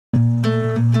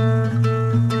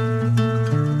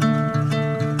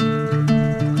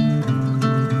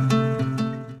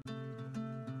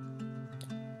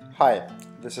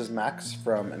This is Max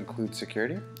from Include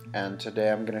Security, and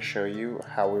today I'm going to show you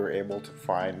how we were able to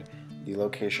find the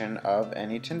location of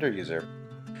any Tinder user.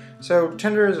 So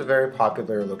Tinder is a very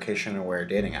popular location-aware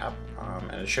dating app,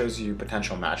 and it shows you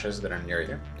potential matches that are near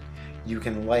you. You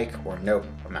can like or note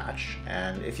a match,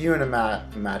 and if you and a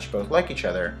match both like each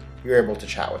other, you're able to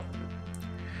chat with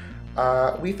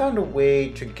them. We found a way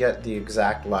to get the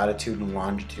exact latitude and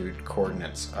longitude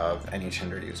coordinates of any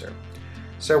Tinder user.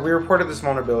 So we reported this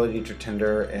vulnerability to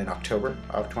Tinder in October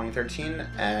of 2013,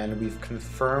 and we've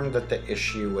confirmed that the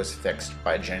issue was fixed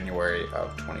by January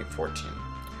of 2014.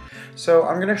 So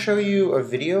I'm going to show you a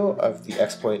video of the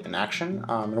exploit in action,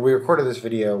 and we recorded this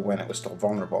video when it was still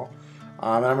vulnerable,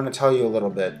 and I'm going to tell you a little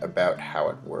bit about how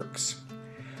it works.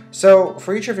 So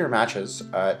for each of your matches,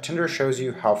 Tinder shows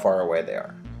you how far away they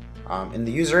are. In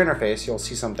the user interface, you'll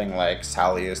see something like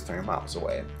Sally is 3 miles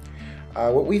away.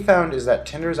 What we found is that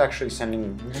Tinder is actually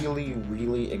sending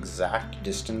really exact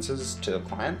distances to the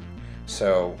client.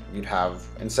 So you'd have,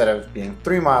 instead of being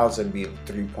 3 miles, it'd be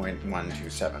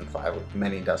 3.1275 with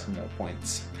many decimal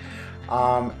points.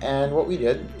 And what we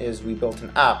did is we built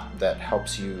an app that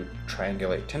helps you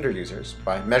triangulate Tinder users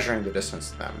by measuring the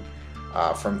distance to them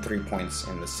from 3 points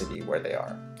in the city where they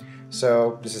are.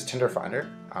 So this is TinderFinder,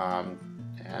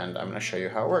 and I'm going to show you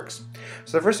how it works.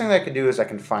 So the first thing that I can do is I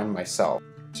can find myself.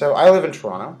 So I live in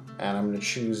Toronto, and I'm going to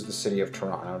choose the city of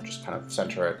Toronto, just kind of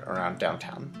center it around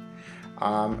downtown.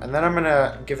 And then I'm going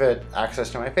to give it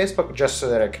access to my Facebook just so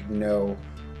that I could know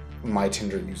my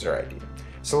Tinder user ID.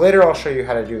 So later I'll show you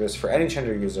how to do this for any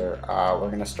Tinder user. We're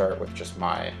going to start with just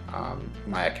my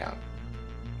account.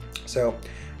 So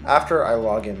after I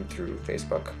log in through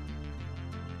Facebook,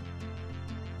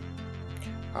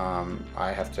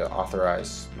 I have to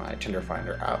authorize my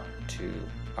TinderFinder app to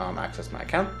access my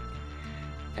account.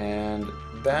 And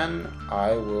then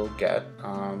I will get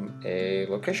a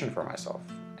location for myself,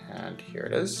 and here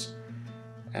it is.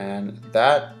 And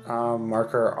that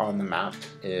marker on the map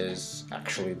is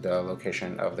actually the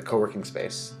location of the co-working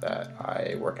space that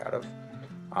I work out of.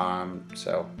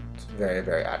 So it's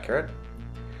very accurate.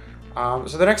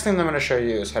 So the next thing I'm going to show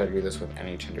you is how to do this with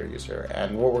any Tinder user,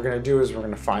 and what we're going to do is we're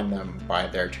going to find them by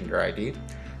their Tinder ID.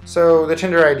 So the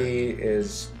Tinder ID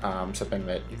is something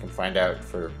that you can find out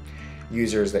for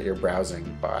users that you're browsing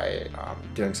by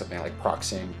doing something like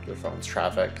proxying your phone's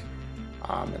traffic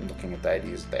and looking at the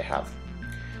IDs that they have.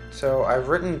 So I've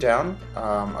written down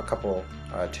a couple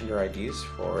Tinder IDs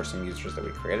for some users that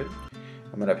we created.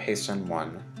 I'm going to paste in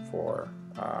one for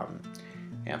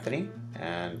Anthony,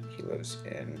 and he lives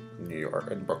in New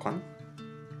York, in Brooklyn.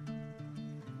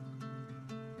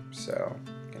 So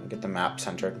I'm going to get the map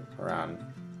centered around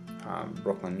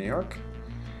Brooklyn, New York.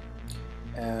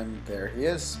 And there he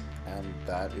is. And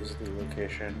that is the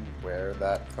location where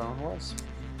that phone was.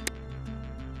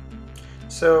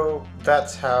 So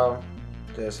that's how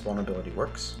this vulnerability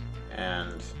works.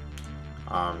 And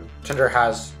Tinder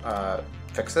has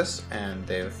fixed this, and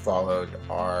they've followed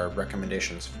our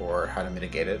recommendations for how to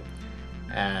mitigate it.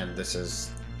 And this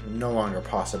is no longer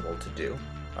possible to do.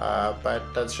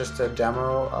 But that's just a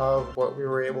demo of what we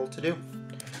were able to do.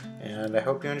 And I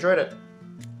hope you enjoyed it.